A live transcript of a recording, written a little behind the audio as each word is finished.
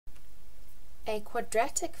A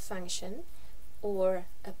quadratic function, or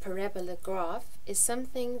a parabola graph, is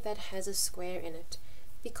something that has a square in it,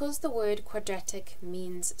 because the word quadratic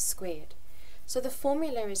means squared. So the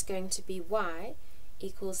formula is going to be y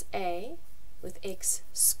equals a with x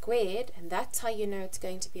squared, and that's how you know it's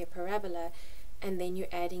going to be a parabola, and then you're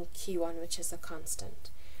adding q on, which is a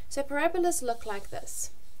constant. So parabolas look like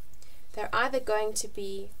this. They're either going to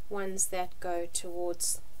be ones that go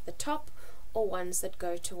towards the top or ones that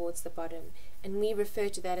go towards the bottom, and we refer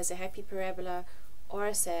to that as a happy parabola or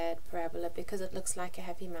a sad parabola because it looks like a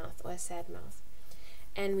happy mouth or a sad mouth.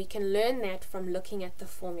 And we can learn that from looking at the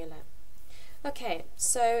formula. Okay,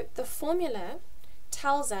 so the formula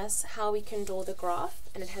tells us how we can draw the graph,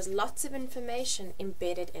 and it has lots of information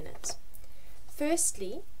embedded in it.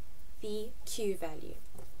 Firstly, the q value.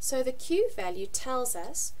 So the q value tells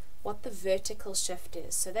us what the vertical shift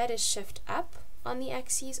is. So that is shift up on the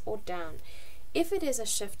axis or down. If it is a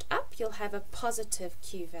shift up, you'll have a positive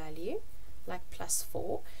q value, like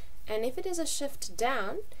 +4. And if it is a shift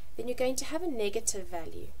down, then you're going to have a negative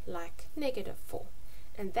value, like -4.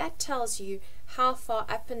 And that tells you how far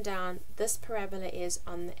up and down this parabola is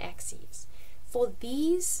on the axes. For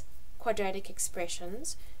these quadratic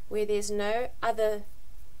expressions, where there's no other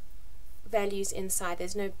values inside,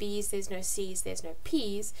 there's no b's, there's no c's, there's no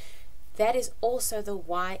p's, that is also the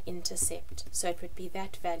y-intercept. So it would be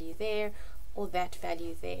that value there or that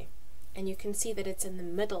value there. And you can see that it's in the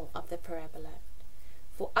middle of the parabola.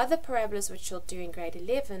 For other parabolas which you'll do in grade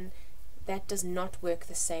 11, that does not work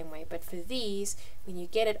the same way. But for these, when you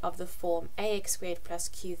get it of the form ax squared plus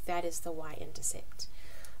q, that is the y-intercept.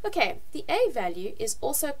 Okay, the a value is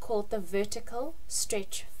also called the vertical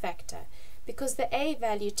stretch factor, because the a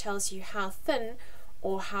value tells you how thin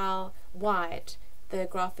or how wide the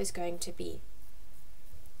graph is going to be.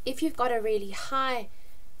 If you've got a really high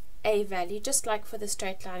a value, just like for the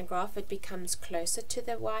straight line graph, it becomes closer to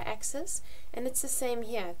the y-axis, and it's the same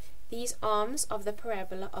here. These arms of the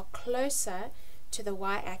parabola are closer to the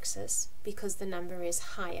y-axis because the number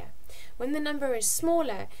is higher. When the number is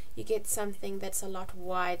smaller, you get something that's a lot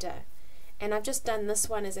wider. And I've just done this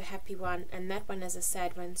one as a happy one and that one as a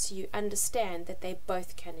sad one, so you understand that they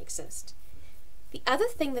both can exist. The other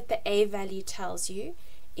thing that the a value tells you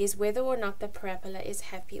is whether or not the parabola is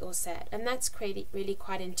happy or sad, and that's really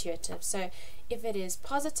quite intuitive. So if it is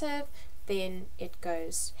positive, then it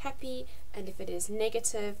goes happy, and if it is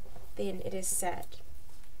negative, then it is sad.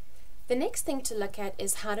 The next thing to look at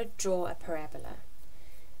is how to draw a parabola.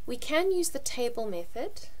 We can use the table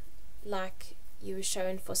method, like you were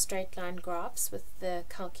shown for straight line graphs with the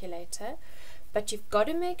calculator, but you've got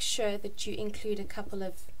to make sure that you include a couple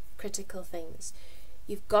of critical things.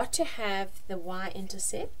 You've got to have the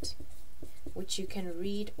y-intercept, which you can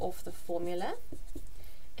read off the formula,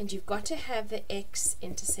 and you've got to have the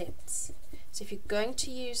x-intercepts. So if you're going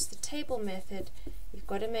to use the table method, you've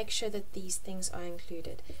got to make sure that these things are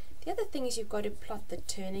included. The other thing is you've got to plot the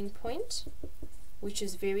turning point, which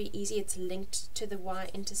is very easy. It's linked to the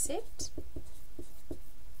y-intercept.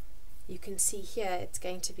 You can see here it's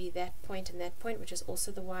going to be that point and that point, which is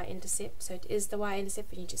also the y-intercept. So it is the y-intercept,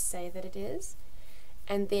 but you just say that it is.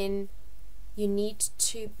 And then you need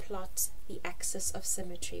to plot the axis of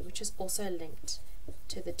symmetry, which is also linked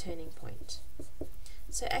to the turning point.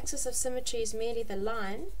 So axis of symmetry is merely the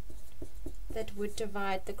line that would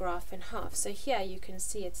divide the graph in half. So here you can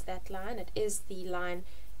see it's that line. It is the line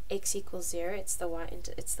x equals 0. It's the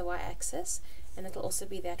y-axis, and it'll also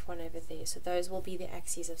be that one over there. So those will be the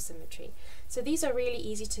axes of symmetry. So these are really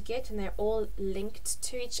easy to get, and they're all linked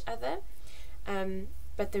to each other.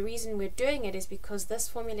 But the reason we're doing it is because this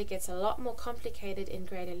formula gets a lot more complicated in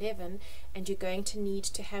grade 11, and you're going to need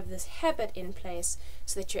to have this habit in place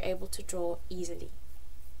so that you're able to draw easily.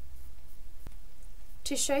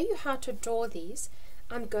 To show you how to draw these,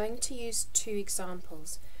 I'm going to use two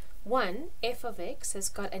examples. One, f of x has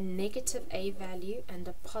got a negative a value and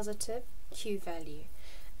a positive q value.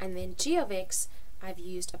 And then g of x, I've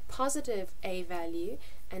used a positive a value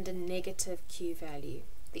and a negative q value.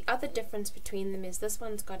 The other difference between them is this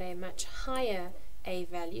one's got a much higher a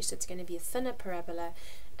value, so it's going to be a thinner parabola,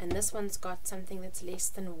 and this one's got something that's less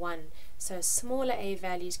than 1. So a smaller a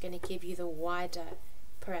value is going to give you the wider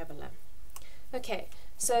parabola. Okay,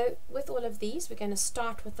 so with all of these, we're going to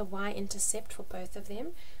start with the y-intercept for both of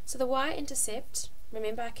them. So the y-intercept,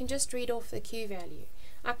 remember, I can just read off the q value.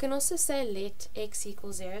 I can also say let x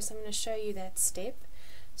equal 0, so I'm going to show you that step.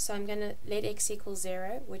 So I'm going to let x equal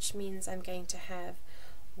 0, which means I'm going to have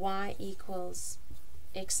y equals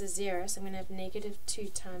x is 0, so I'm going to have negative 2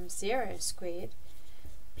 times 0 squared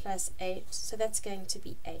plus 8, so that's going to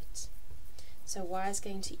be 8. So y is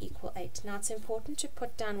going to equal 8. Now it's important to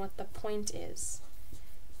put down what the point is,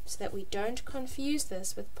 so that we don't confuse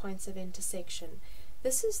this with points of intersection.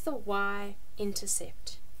 This is the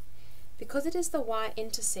y-intercept. Because it is the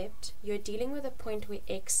y-intercept, you're dealing with a point where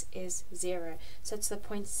x is 0. So it's the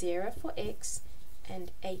point 0 for x and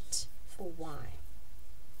 8 for y.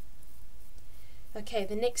 Okay,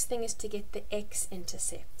 the next thing is to get the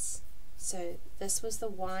x-intercepts. So this was the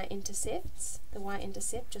y-intercepts,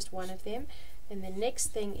 just one of them. And the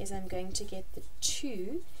next thing is I'm going to get the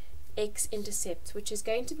two x-intercepts, which is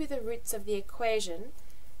going to be the roots of the equation,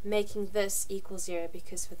 making this equal 0,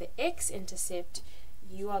 because for the x-intercept,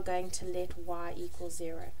 you are going to let y equal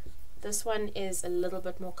 0. This one is a little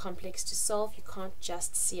bit more complex to solve. You can't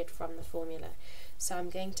just see it from the formula. So I'm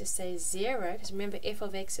going to say 0, because remember f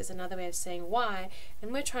of x is another way of saying y,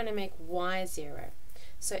 and we're trying to make y 0.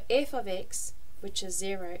 So f of x, which is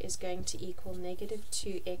 0, is going to equal negative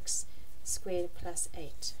 2x squared plus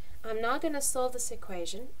 8. I'm now going to solve this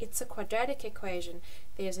equation. It's a quadratic equation.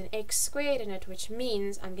 There's an x squared in it, which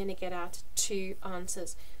means I'm going to get out 2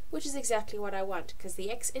 answers, which is exactly what I want, because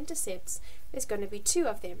the x-intercepts, there's going to be 2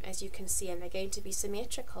 of them, as you can see, and they're going to be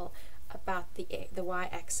symmetrical about the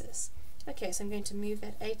y-axis. Okay, so I'm going to move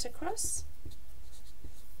that 8 across,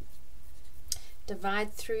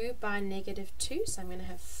 divide through by negative 2, so I'm going to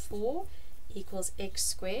have 4 equals x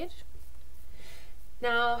squared.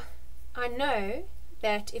 Now, I know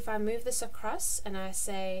that if I move this across and I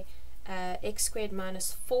say x squared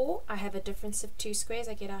minus 4, I have a difference of 2 squares,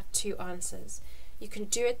 I get out 2 answers. You can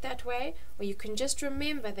do it that way, or you can just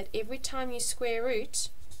remember that every time you square root,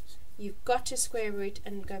 you've got to square root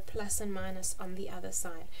and go plus and minus on the other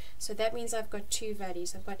side. So that means I've got 2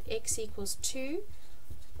 values. I've got x equals 2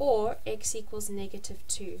 or x equals negative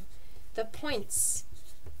 2. The points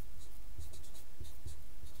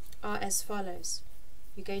are as follows.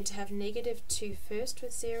 You're going to have negative 2 first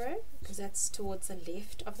with 0, because that's towards the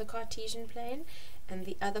left of the Cartesian plane, and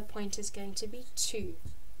the other point is going to be 2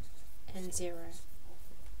 and 0.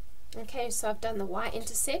 Okay, so I've done the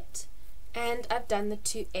y-intercept, and I've done the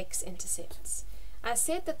 2 x-intercepts. I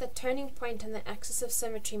said that the turning point and the axis of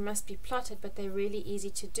symmetry must be plotted, but they're really easy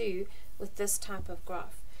to do with this type of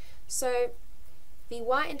graph. So the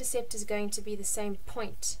y-intercept is going to be the same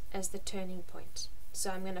point as the turning point.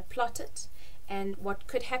 So I'm going to plot it, and what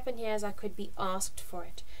could happen here is I could be asked for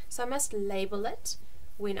it. So I must label it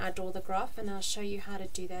when I draw the graph, and I'll show you how to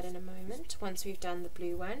do that in a moment once we've done the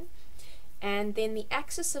blue one. And then the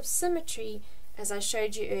axis of symmetry, as I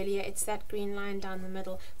showed you earlier, it's that green line down the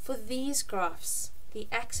middle. For these graphs, the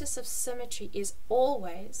axis of symmetry is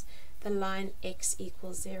always the line x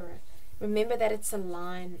equals 0. Remember that it's a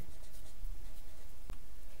line.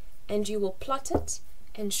 And you will plot it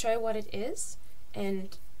and show what it is,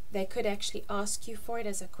 and they could actually ask you for it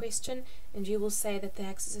as a question, and you will say that the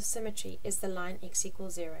axis of symmetry is the line x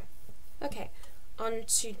equals 0. Okay, on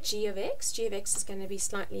to g of x. G of x is going to be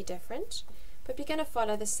slightly different, but we're going to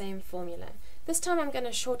follow the same formula. This time I'm going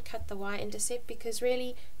to shortcut the y-intercept, because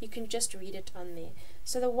really you can just read it on there.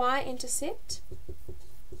 So the y-intercept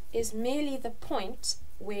is merely the point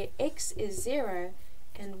where x is 0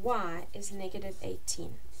 and y is negative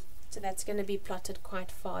 18. So that's going to be plotted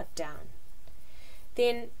quite far down.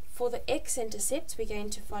 Then for the x-intercepts, we're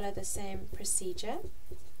going to follow the same procedure.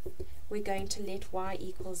 We're going to let y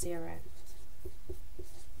equal 0.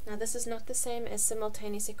 Now this is not the same as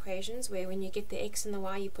simultaneous equations, where when you get the x and the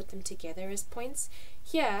y, you put them together as points.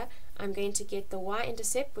 Here, I'm going to get the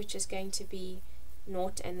y-intercept, which is going to be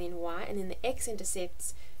 0 and then y, and then the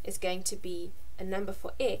x-intercepts is going to be a number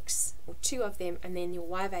for x, or 2 of them, and then your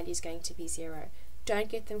y value is going to be 0. Don't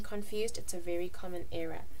get them confused, it's a very common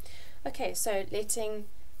error. Okay, so letting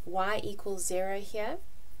y equals 0 here,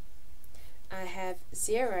 I have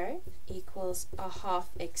 0 equals a half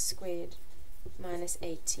x squared minus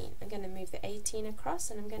 18. I'm going to move the 18 across,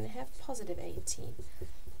 and I'm going to have positive 18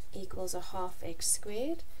 equals a half x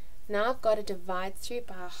squared. Now I've got to divide through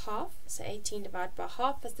by a half, so 18 divided by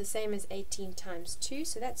half is the same as 18 times 2,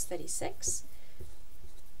 so that's 36.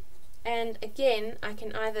 And again, I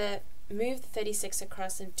can either move the 36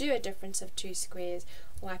 across and do a difference of 2 squares,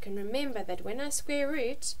 or I can remember that when I square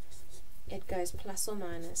root, it goes plus or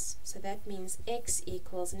minus. So that means x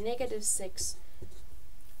equals negative 6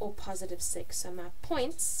 or positive 6. So my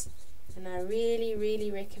points, and I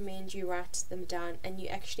really recommend you write them down and you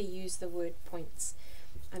actually use the word points.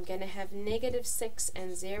 I'm going to have negative 6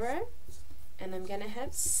 and 0, and I'm going to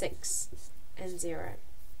have 6 and 0.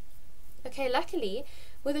 Okay, luckily,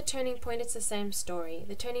 with a turning point, it's the same story.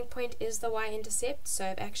 The turning point is the y-intercept, so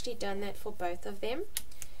I've actually done that for both of them.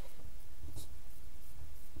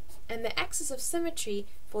 and the axis of symmetry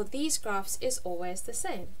for these graphs is always the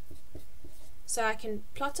same. So I can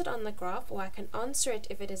plot it on the graph, or I can answer it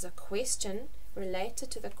if it is a question related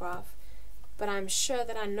to the graph, but I'm sure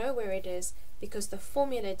that I know where it is because the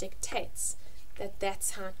formula dictates that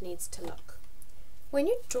that's how it needs to look. When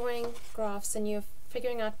you're drawing graphs and you're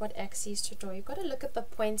figuring out what axes to draw, you've got to look at the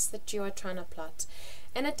points that you are trying to plot.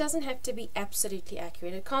 And it doesn't have to be absolutely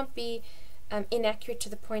accurate. It can't be inaccurate to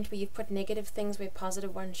the point where you've put negative things where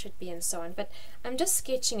positive ones should be and so on. But I'm just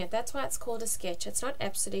sketching it. That's why it's called a sketch. It's not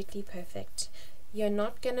absolutely perfect. You're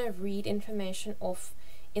not going to read information off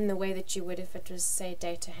in the way that you would if it was, say,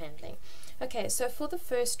 data handling. Okay, so for the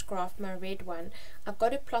first graph, my red one, I've got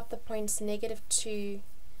to plot the points -2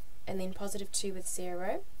 and then +2 with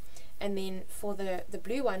 0. And then for the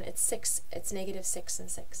blue one, it's 6, it's -6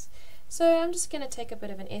 and 6. So I'm just going to take a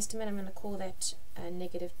bit of an estimate. I'm going to call that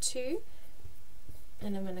 -2,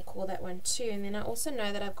 and I'm going to call that one 2. And then I also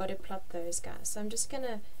know that I've got to plot those guys. So I'm just going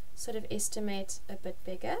to sort of estimate a bit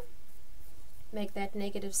bigger. Make that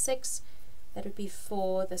 -6. That would be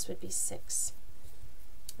 4. This would be 6.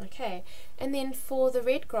 Okay, and then for the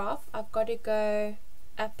red graph, I've got to go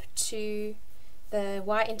up to the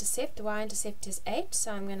y-intercept. The y-intercept is 8,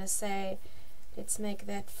 so I'm going to say, let's make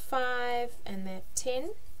that 5 and that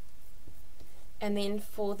 10. And then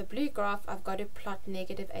for the blue graph, I've got to plot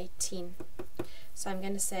 -18. So I'm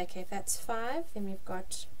going to say, okay, if that's 5, then we've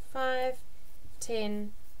got 5,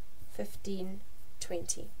 10, 15,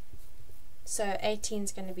 20. So 18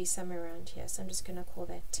 is going to be somewhere around here. So I'm just going to call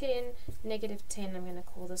that 10, -10. I'm going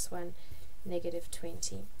to call this one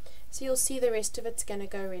 -20. So you'll see the rest of it's going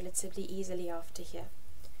to go relatively easily after here.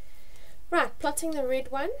 Right, plotting the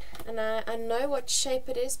red one, and I know what shape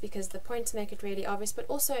it is because the points make it really obvious, but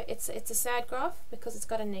also it's a sad graph because it's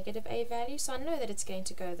got a -a value, so I know that it's going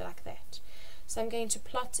to go like that. So I'm going to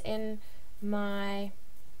plot in my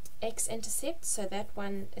x-intercept, so that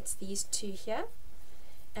one, it's these two here,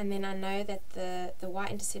 and then I know that the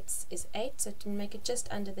y-intercept is 8, so to make it just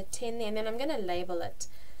under the 10 there, and then I'm going to label it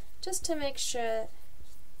just to make sure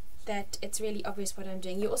that it's really obvious what I'm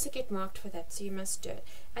doing. You also get marked for that, so you must do it.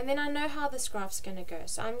 And then I know how this graph's going to go,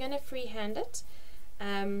 so I'm going to freehand it,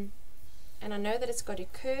 and I know that it's got a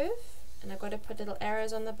curve, and I've got to put little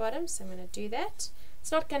arrows on the bottom, so I'm going to do that.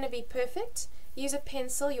 It's not going to be perfect. Use a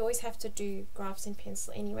pencil. You always have to do graphs in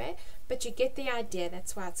pencil anyway, but you get the idea.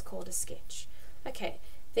 That's why it's called a sketch. Okay,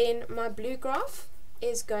 then my blue graph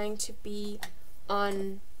is going to be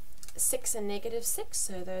on 6 and -6,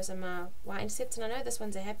 so those are my y-intercepts, and I know this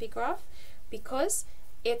one's a happy graph because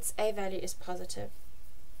its a value is positive.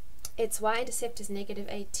 Its y-intercept is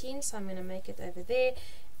 -18, so I'm going to make it over there,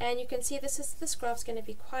 and you can see this graph's going to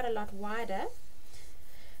be quite a lot wider.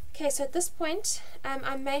 Okay, so at this point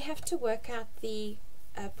I may have to work out the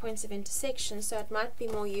points of intersection, so it might be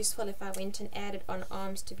more useful if I went and added on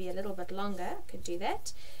arms to be a little bit longer. I could do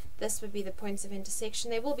that. This would be the points of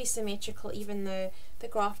intersection. They will be symmetrical even though the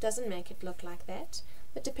graph doesn't make it look like that.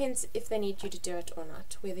 It depends if they need you to do it or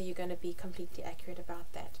not, whether you're going to be completely accurate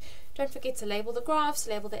about that. Don't forget to label the graphs,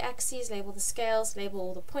 label the axes, label the scales, label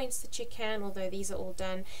all the points that you can, although these are all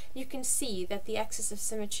done. You can see that the axis of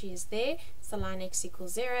symmetry is there. It's the line x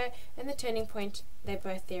equals 0, and the turning point, they're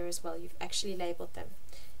both there as well. You've actually labeled them.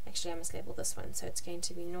 Actually, I must label this one, so it's going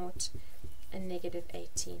to be 0 and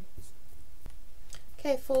 -18.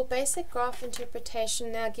 Okay, for basic graph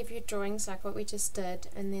interpretation, they'll give you drawings like what we just did,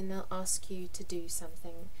 and then they'll ask you to do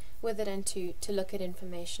something with it and to look at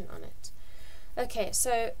information on it. Okay,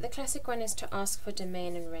 so the classic one is to ask for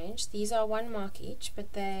domain and range. These are 1 mark each,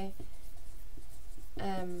 but they're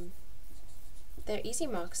easy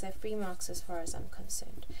marks. They're free marks as far as I'm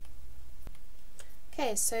concerned.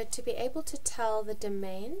 Okay, so to be able to tell the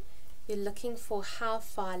domain, you're looking for how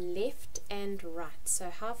far left and right. So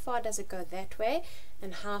how far does it go that way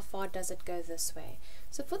and how far does it go this way.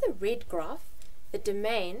 So for the red graph, the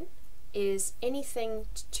domain is anything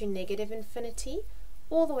to -infinity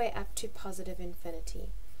all the way up to +infinity.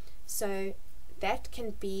 So that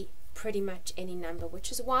can be pretty much any number,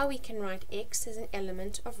 which is why we can write x as an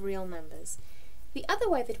element of real numbers. The other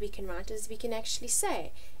way that we can write it is we can actually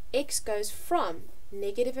say x goes from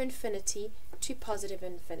 -infinity to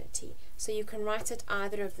 +infinity. So you can write it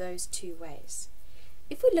either of those two ways.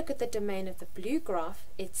 If we look at the domain of the blue graph,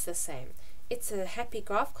 it's the same. It's a happy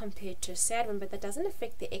graph compared to a sad one, but that doesn't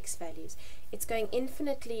affect the x values. It's going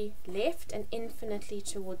infinitely left and infinitely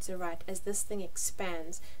towards the right as this thing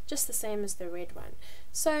expands, just the same as the red one.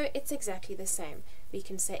 So it's exactly the same. We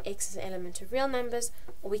can say x is an element of real numbers,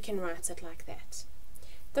 or we can write it like that.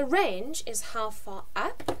 The range is how far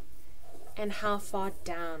up and how far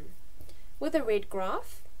down. With a red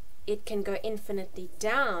graph, it can go infinitely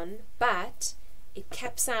down, but it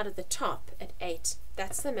caps out at the top at 8.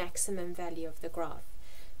 That's the maximum value of the graph.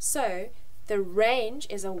 So the range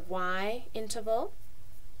is a y interval,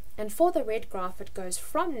 and for the red graph it goes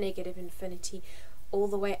from negative infinity all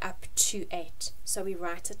the way up to 8. So we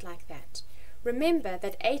write it like that. Remember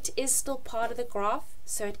that 8 is still part of the graph,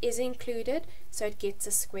 so it is included, so it gets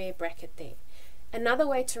a square bracket there. Another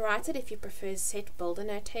way to write it, if you prefer set builder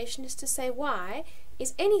notation, is to say y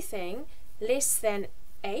is anything less than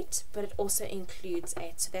 8, but it also includes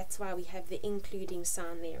 8. So that's why we have the including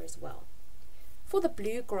sign there as well. For the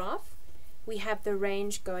blue graph, we have the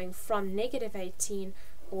range going from negative 18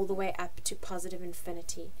 all the way up to positive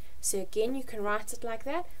infinity. So again, you can write it like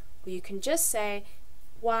that, or you can just say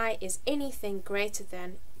y is anything greater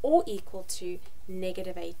than or equal to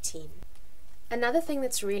negative 18. Another thing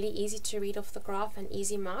that's really easy to read off the graph and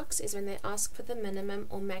easy marks is when they ask for the minimum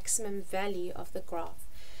or maximum value of the graph.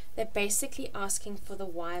 They're basically asking for the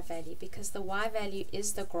y value because the y value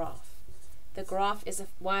is the graph. The graph is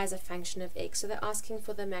y is a function of x, so they're asking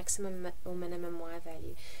for the maximum or minimum y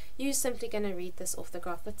value. You're simply going to read this off the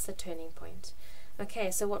graph. It's the turning point.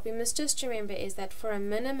 Okay, so what we must just remember is that for a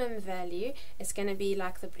minimum value, it's going to be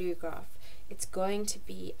like the blue graph. It's going to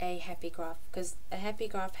be a happy graph because a happy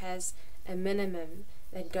graph has a minimum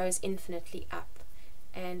that goes infinitely up,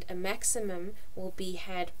 and a maximum will be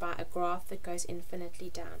had by a graph that goes infinitely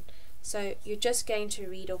down. So you're just going to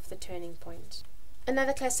read off the turning point.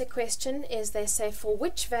 Another classic question is they say, for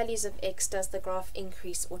which values of x does the graph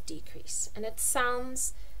increase or decrease? And it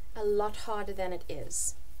sounds a lot harder than it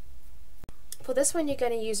is. For this one, you're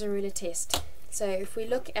going to use a ruler test. So if we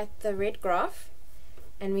look at the red graph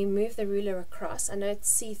and we move the ruler across, I know it's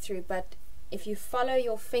see-through, but if you follow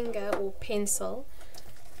your finger or pencil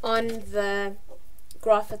on the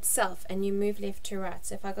graph itself and you move left to right,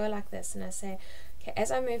 so if I go like this and I say, okay,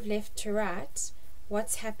 as I move left to right,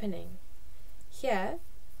 what's happening? Here,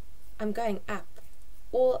 I'm going up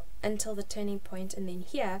all until the turning point, and then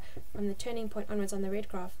here, from the turning point onwards on the red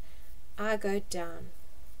graph, I go down.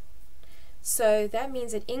 So that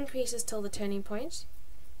means it increases till the turning point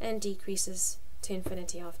and decreases to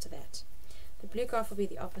infinity after that. The blue graph will be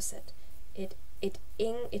the opposite. It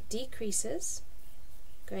decreases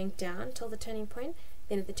going down till the turning point,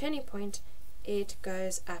 then at the turning point it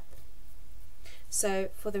goes up. So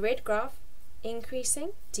for the red graph,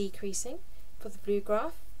 increasing, decreasing. For the blue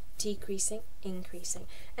graph, decreasing, increasing.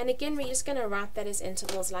 And again, we're just going to write that as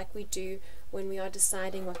intervals like we do when we are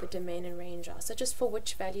deciding what the domain and range are. So just for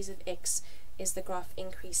which values of x is the graph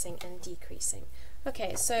increasing and decreasing.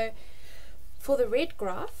 Okay, so for the red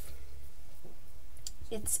graph,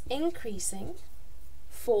 it's increasing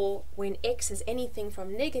for when x is anything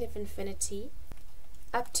from negative infinity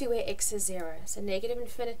up to where x is 0. So negative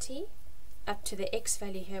infinity up to the x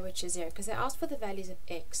value here, which is 0, because they asked for the values of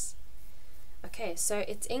x. Okay, so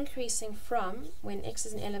it's increasing from when x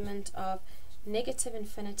is an element of negative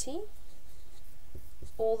infinity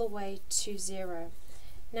all the way to 0.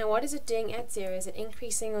 Now what is it doing at 0? Is it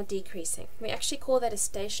increasing or decreasing? We actually call that a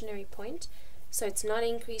stationary point. So it's not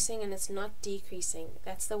increasing and it's not decreasing.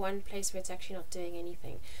 That's the one place where it's actually not doing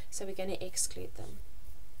anything. So we're going to exclude them.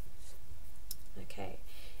 Okay,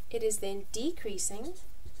 it is then decreasing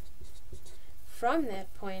from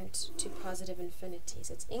that point to positive infinity.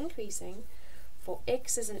 So it's increasing for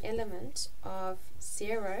x is an element of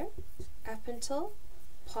 0 up until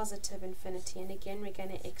positive infinity. And again, we're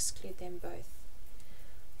going to exclude them both.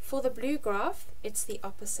 For the blue graph, it's the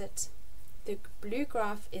opposite. The blue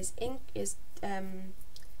graph is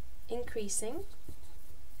increasing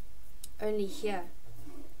only here.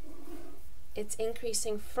 It's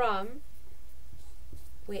increasing from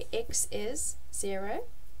where x is 0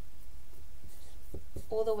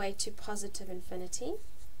 all the way to positive infinity,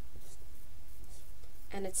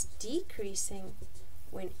 and it's decreasing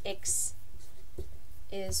when x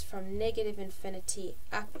is from negative infinity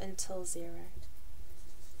up until 0.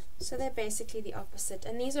 So they're basically the opposite,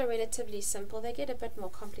 and these are relatively simple. They get a bit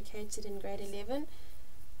more complicated in grade 11,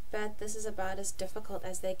 but this is about as difficult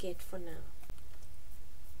as they get for now.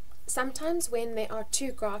 Sometimes when there are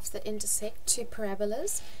two graphs that intersect, two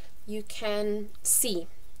parabolas, you can see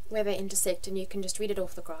where they intersect and you can just read it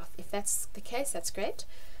off the graph. If that's the case, that's great.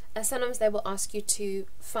 Sometimes they will ask you to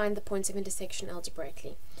find the points of intersection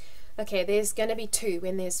algebraically. Okay, there's going to be two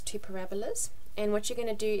when there's two parabolas, and what you're going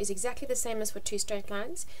to do is exactly the same as for two straight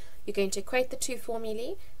lines. You're going to equate the two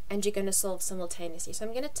formulae and you're going to solve simultaneously. So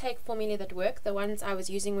I'm going to take formulae that work. The ones I was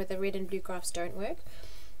using with the red and blue graphs don't work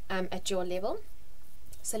at your level.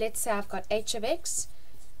 So let's say I've got h of x,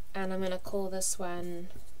 and I'm going to call this one,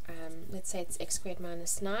 let's say it's x squared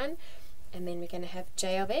minus 9, and then we're going to have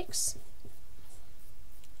j of x,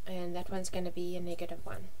 and that one's going to be a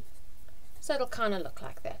 -1. So it'll kind of look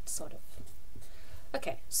like that, sort of.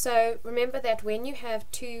 Okay, so remember that when you have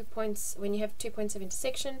 2 points, of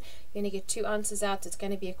intersection, you're going to get two answers out. It's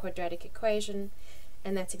going to be a quadratic equation,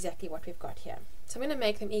 and that's exactly what we've got here. So I'm going to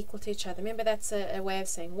make them equal to each other. Remember, that's a way of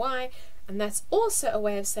saying y, and that's also a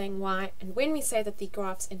way of saying y. And when we say that the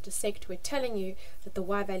graphs intersect, we're telling you that the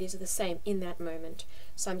y values are the same in that moment.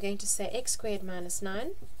 So I'm going to say x squared minus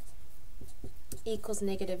 9 equals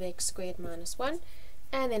 -x squared minus 1,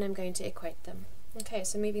 and then I'm going to equate them. Okay,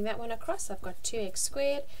 so moving that one across, I've got 2x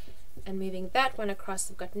squared, and moving that one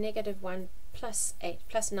across, I've got -1 plus 8,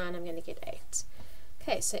 plus 9, I'm going to get 8.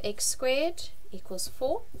 Okay, so x squared equals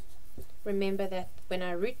 4. Remember that when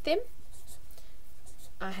I root them,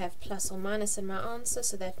 I have plus or minus in my answer,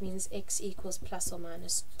 so that means x equals plus or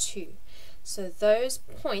minus 2. So those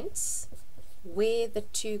points where the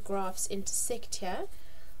two graphs intersect here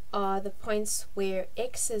are the points where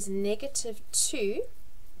x is -2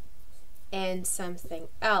 and something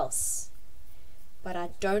else, but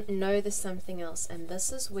I don't know the something else, and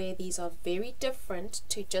this is where these are very different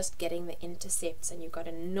to just getting the intercepts, and you've got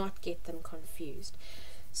to not get them confused.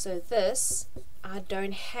 So this, I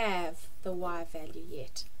don't have the y value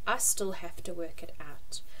yet. I still have to work it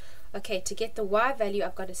out. Okay, to get the y value,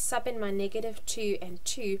 I've got to sub in my -2 and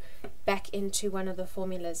 2 back into one of the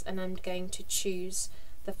formulas, and I'm going to choose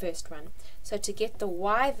the first one. So to get the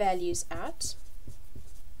y values out,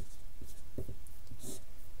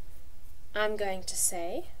 I'm going to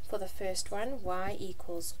say, for the first one, y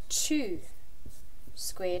equals 2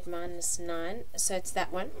 squared minus 9, so it's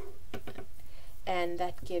that one, and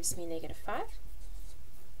that gives me -5.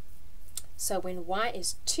 So when y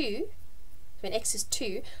is 2, when x is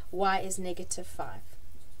 2, y is -5.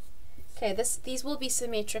 Okay, these will be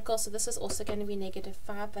symmetrical, so this is also going to be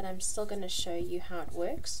 -5, but I'm still going to show you how it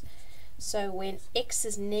works. So when x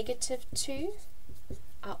is -2,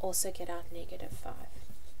 I also get out -5.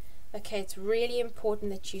 Okay, it's really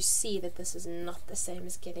important that you see that this is not the same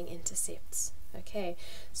as getting intercepts. Okay,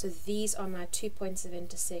 so these are my 2 points of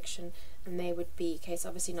intersection, and they would be, okay, it's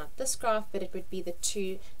obviously not this graph, but it would be the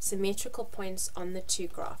two symmetrical points on the two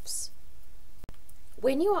graphs.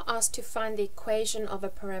 When you are asked to find the equation of a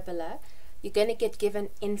parabola, you're going to get given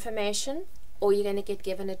information, or you're going to get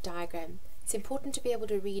given a diagram. It's important to be able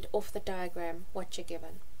to read off the diagram what you're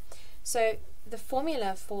given. So the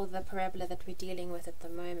formula for the parabola that we're dealing with at the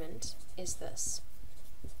moment is this.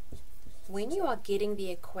 When you are getting the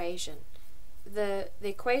equation, the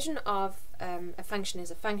equation of a function is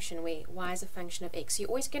a function where y is a function of x. You're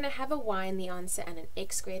always going to have a y in the answer and an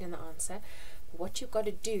x squared in the answer. But what you've got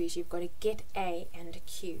to do is you've got to get a and a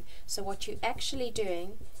q. So what you're actually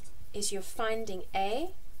doing is you're finding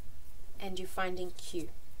a and you're finding q.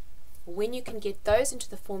 When you can get those into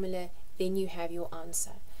the formula, then you have your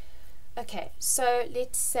answer. Okay, so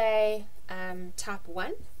let's say type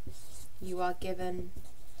 1, you are given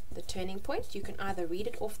the turning point. You can either read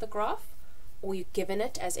it off the graph, or you're given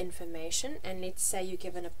it as information, and let's say you're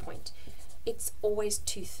given a point. It's always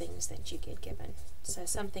two things that you get given. So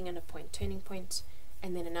something and a point, turning point,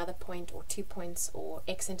 and then another point, or 2 points, or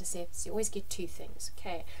x-intercepts. You always get two things.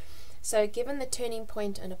 Okay, so given the turning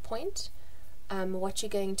point and a point, what you're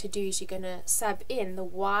going to do is you're going to sub in the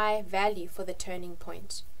y value for the turning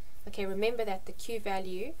point. Okay, remember that the q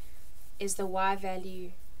value is the y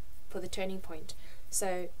value for the turning point.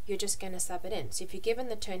 So you're just going to sub it in. So if you're given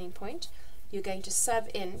the turning point, you're going to sub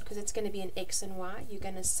in, because it's going to be an x and y, you're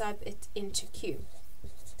going to sub it into q.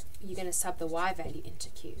 You're going to sub the y value into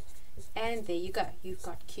q. And there you go, you've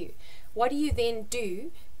got q. What do you then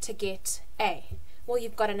do to get a? Well,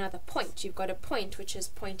 you've got another point. You've got a point which is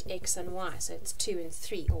point x and y, so it's 2 and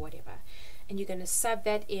 3 or whatever. And you're going to sub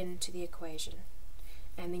that into the equation.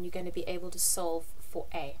 And then you're going to be able to solve for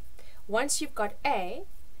a. Once you've got a,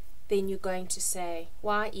 then you're going to say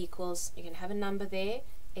y equals, you can have a number there,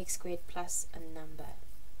 x squared plus a number.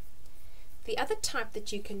 The other type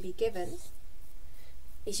that you can be given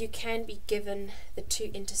is you can be given the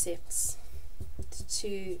two intercepts.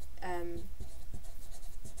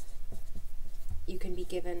 You can be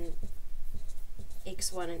given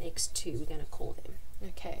x1 and x2, we're going to call them.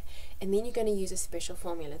 Okay, and then you're going to use a special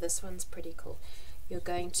formula. This one's pretty cool. You're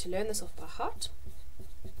going to learn this off by heart,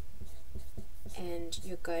 and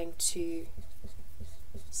you're going to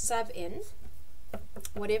sub in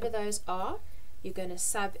whatever those are. You're going to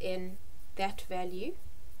sub in that value.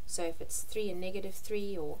 So if it's 3 and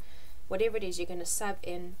 -3 or whatever it is, you're going to sub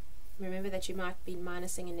in. Remember that you might be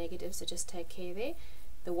minusing a negative, so just take care there.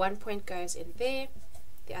 The 1 point goes in there,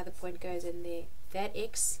 the other point goes in there. That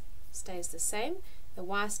x stays the same, the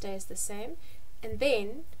y stays the same, and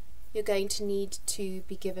then you're going to need to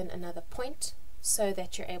be given another point so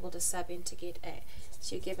that you're able to sub in to get a.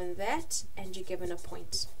 So you're given that, and you're given a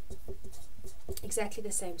point. Exactly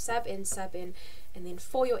the same, sub in, and then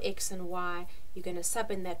for your x and y, you're going to sub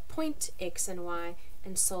in that point, x and y,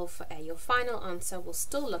 and solve for a. Your final answer will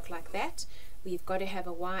still look like that. We've got to have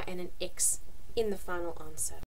a y and an x in the final answer.